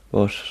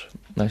 But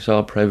I saw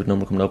a private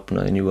number coming up, and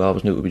I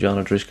always knew it would be John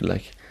O'Driscoll,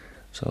 like.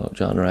 So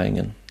John rang,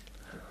 and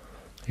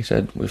he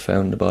said, "We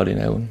found the body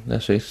now, and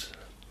that's it.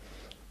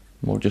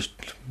 We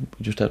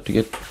just have to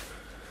get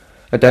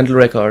a dental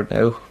record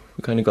now."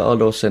 We kind of got all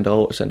those sent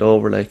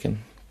over, like,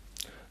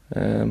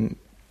 and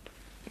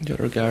the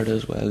other guard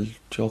as well,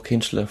 Joe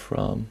Kinchler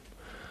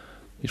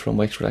he's from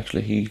Wexford,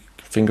 actually. He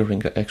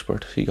fingerprint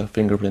expert. He got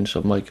fingerprints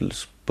of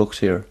Michael's books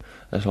here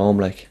at home,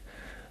 like,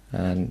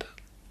 and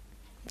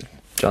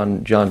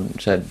John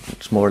said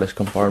it's more or less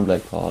confirmed,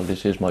 like, "Paul,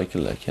 this is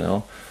Michael, like, you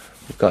know.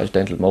 We've got his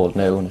dental mould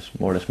now, and it's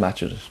more or less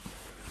matches it."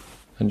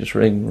 And just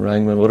rang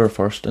my mother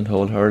first and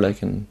told her,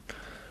 like, and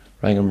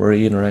rang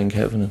Marie and rang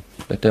Kevin and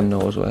let them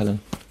know as well, and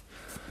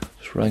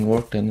just rang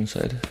work then and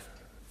said,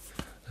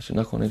 "I'm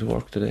not going into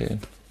work today."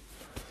 And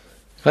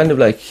kind of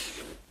like,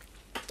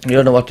 you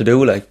don't know what to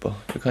do, like, but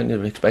you're kind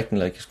of expecting,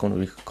 like, it's going to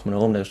be coming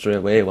home now straight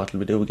away. What will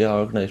we do? We get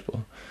organised, but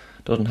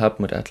it doesn't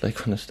happen with that, like,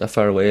 when it's that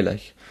far away,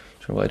 like.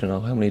 So I don't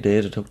know how many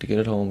days it took to get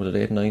it home. Was it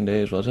 8 or 9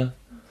 days, was it?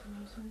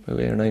 About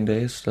 8 or 9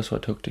 days. That's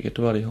what it took to get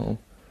the body home.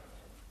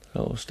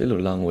 So it was still a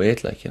long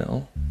wait, like, you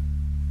know.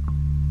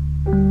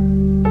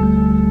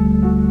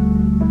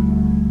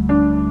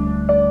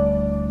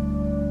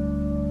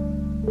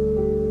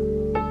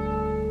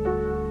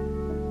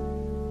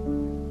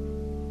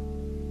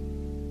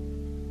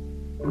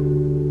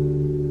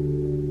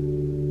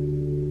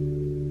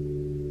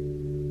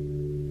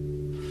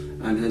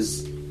 And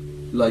has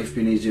life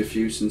been easier for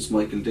you since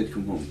Michael did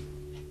come home?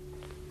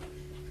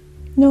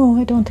 No,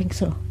 I don't think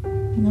so.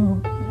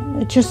 No,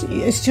 it's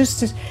just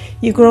that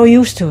you grow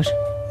used to it.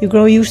 You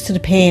grow used to the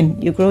pain.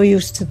 You grow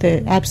used to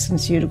the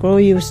absence. You grow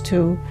used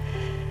to.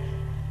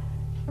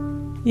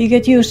 You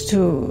get used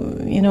to,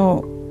 you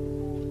know,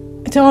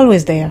 it's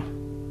always there.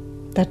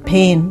 That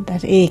pain,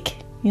 that ache,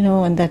 you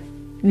know, and that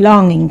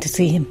longing to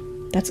see him.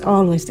 That's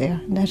always there.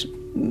 And that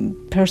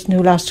person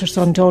who lost her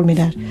son told me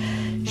that.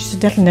 She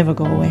said, "That'll never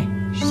go away."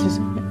 She says,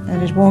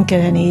 "And it won't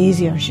get any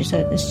easier." She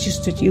said, "It's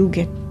just that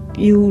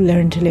you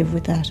learn to live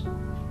with that.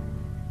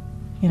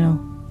 You know,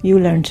 you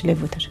learn to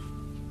live with it.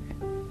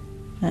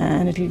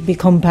 And it'll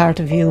become part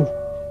of you."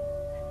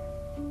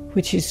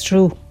 Which is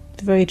true.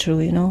 It's very true,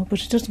 you know,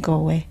 but it doesn't go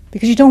away.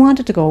 Because you don't want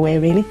it to go away,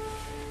 really.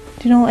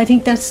 You know, I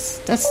think that's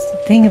the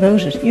thing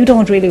about it. You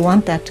don't really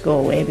want that to go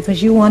away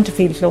because you want to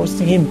feel close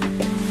to him.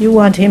 You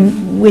want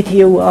him with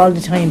you all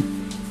the time.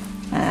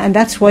 And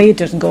that's why it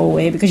doesn't go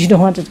away, because you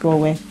don't want it to go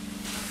away.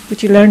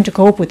 But you learn to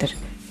cope with it.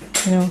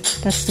 You know,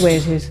 that's the way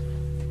it is.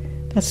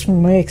 That's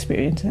from my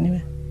experience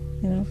anyway,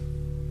 you know.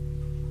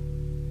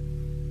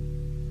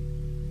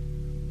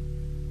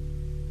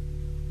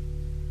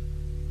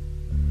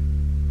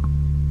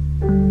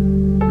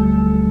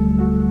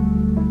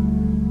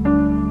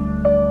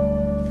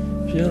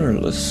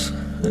 Funeral was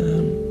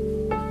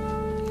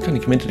kind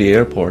of came into the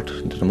airport,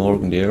 into the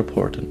morgue in the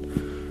airport, and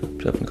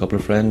Jeff and a couple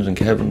of friends and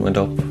Kevin went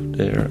up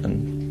there, and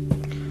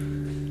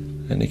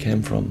they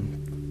came from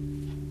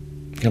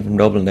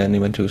Dublin. Then he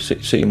went to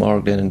City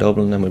Morgue then in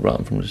Dublin, and then we brought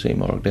him from the City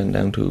Morgue then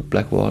down to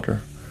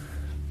Blackwater.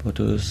 But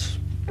there was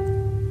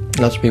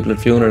lots of people at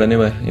the funeral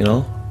anyway, you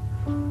know,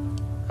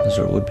 as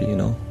there would be, you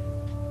know.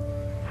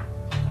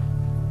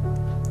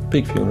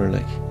 Big funeral,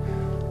 like,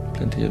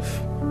 plenty of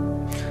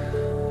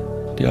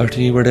the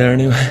RTE were there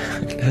anyway.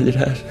 I can tell you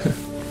that.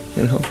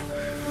 You know.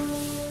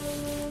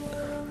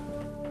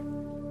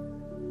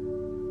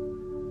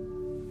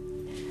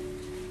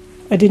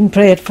 I didn't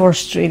pray at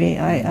first, really.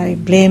 I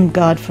blamed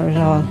God for it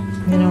all,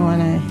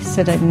 and I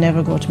said I'd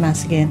never go to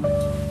Mass again.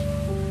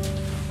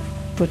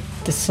 But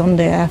the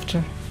Sunday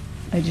after,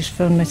 I just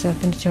found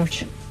myself in the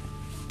church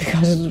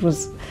because it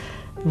was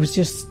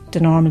just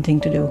the normal thing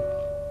to do.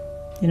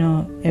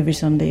 Every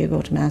Sunday you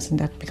go to Mass and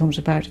that becomes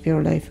a part of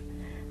your life.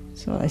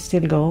 So I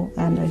still go,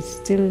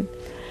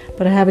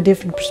 but I have a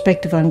different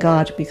perspective on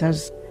God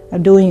because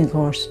I'm doing a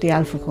course, the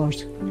Alpha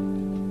course,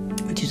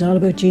 which is all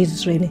about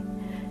Jesus, really,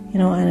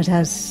 and it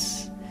has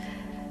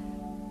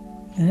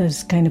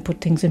kind of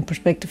put things in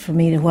perspective for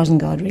me. It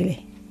wasn't God,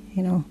 really,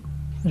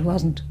 it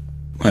wasn't.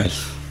 Well,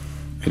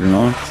 I don't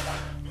know.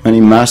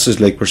 Many masses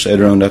were said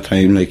around that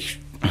time, I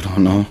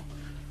don't know.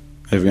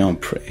 Everyone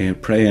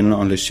praying and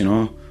all this,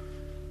 and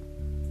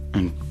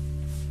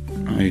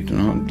I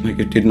don't know,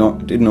 it did no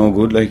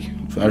good, as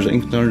far as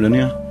I'm concerned,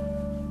 anyway.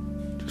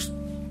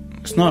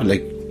 It's not I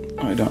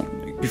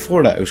don't,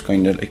 before that I was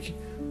kind of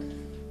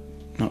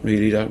not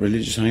really that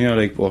religious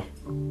anyway, but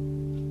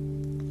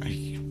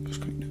I was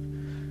kind of,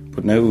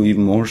 but now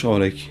even more so,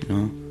 this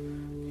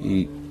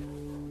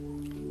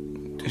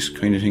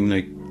kind of thing,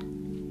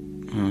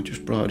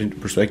 just brought it into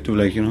perspective,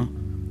 I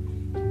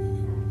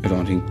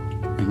don't think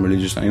I'm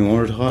religious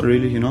anymore at all,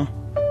 really, after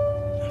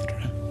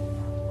that.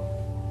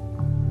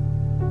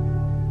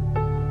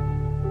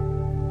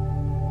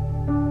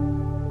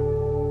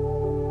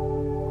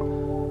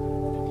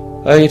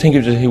 I think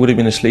he would have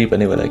been asleep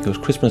anyway. It was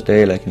Christmas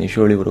Day, and he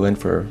surely would have went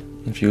for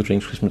a few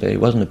drinks Christmas Day. He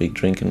wasn't a big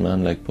drinking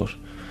man, but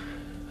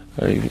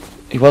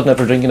he wasn't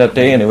ever drinking that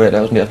day anyway.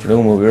 That was in the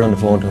afternoon when we were on the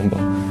phone to him.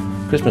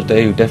 But Christmas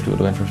Day, he definitely would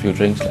have went for a few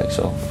drinks,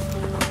 so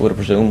I would have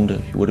presumed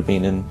that he would have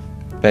been in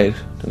bed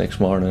the next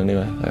morning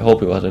anyway. I hope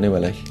he was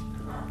anyway.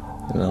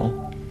 It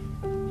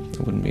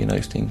wouldn't be a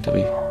nice thing to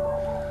be.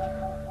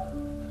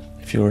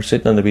 If you were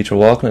sitting on the beach or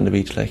walking on the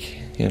beach, I'd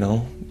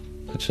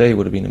say he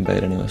would have been in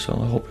bed anyway. So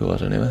I hope he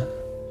was anyway.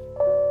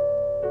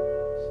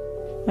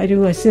 I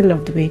do. I still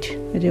love the beach.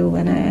 I do,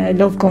 and I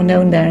love going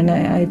down there, and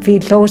I feel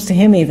close to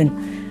him even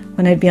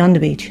when I'd be on the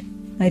beach.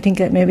 I think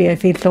that maybe I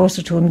feel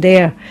closer to him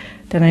there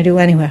than I do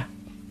anywhere,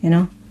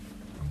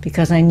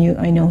 because I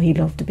know he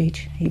loved the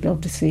beach. He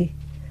loved the sea.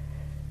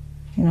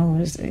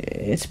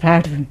 It's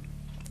part of him.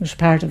 It was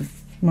part of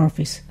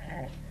Murphy's.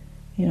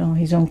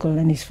 His uncle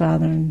and his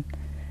father, and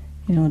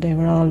they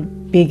were all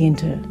big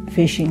into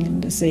fishing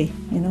and the sea.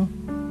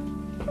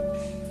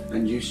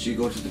 And used you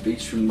go to the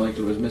beach when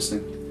Michael was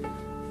missing?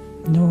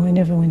 No, I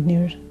never went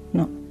near it.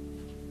 No,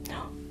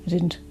 I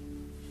didn't.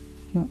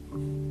 No.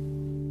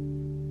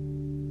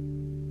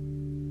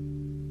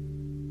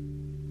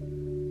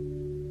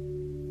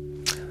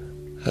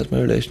 Has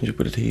my relationship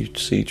with the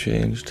sea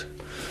changed?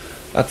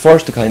 At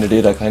first I kind of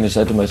did. I kind of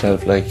said to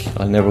myself,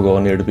 I'll never go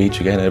near the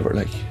beach again ever.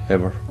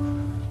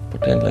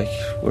 But then,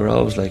 we're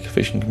always a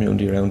fishing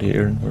community around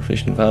here, and we're a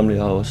fishing family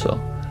always, so.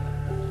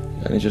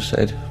 And I just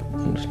said,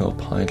 there's no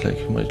point,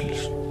 you might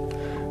just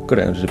go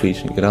down to the beach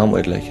and get on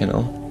with it,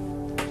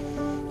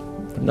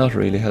 But not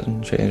really,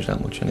 hasn't changed that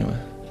much anyway.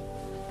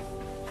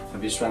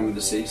 Have you swam in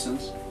the sea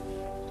since?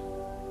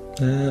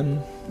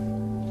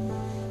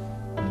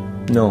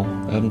 No,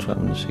 I haven't swam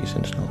in the sea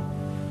since, no.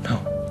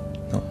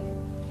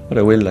 But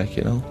I will, I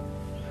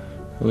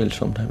will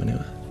sometime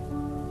anyway.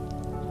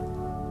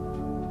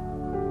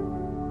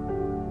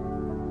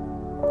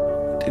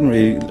 Didn't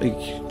really,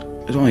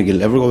 I don't think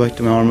I'll ever go back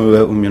to my arm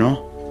without him,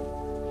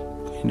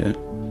 Kinda,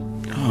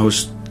 I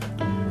was,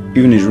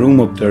 even his room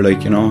up there,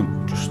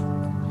 just,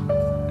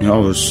 I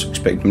was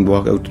expecting him to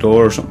walk out the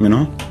door or something,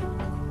 Or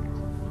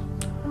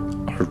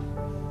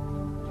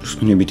just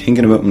when you be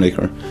thinking about him,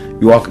 or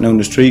you walking down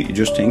the street, you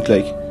just think,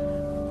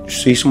 you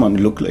see someone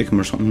that look like him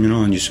or something,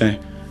 and you say,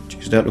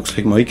 geez, that looks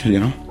like Michael,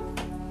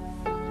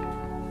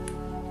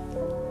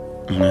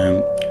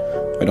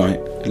 And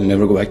I'll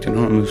never go back to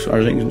normal as far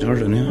as I'm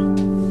concerned,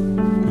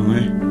 No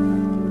way.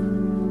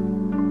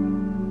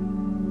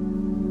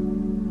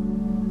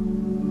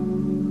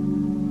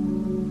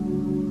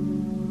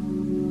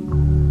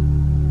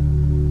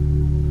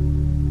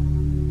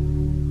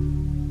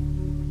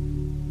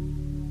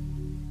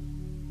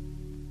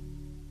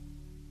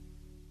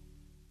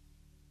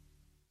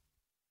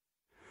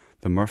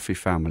 The Murphy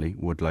family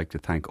would like to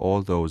thank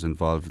all those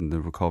involved in the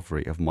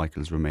recovery of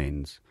Michael's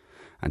remains,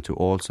 and to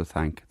also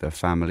thank their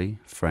family,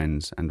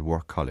 friends and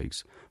work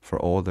colleagues for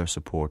all their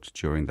support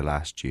during the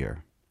last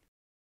year.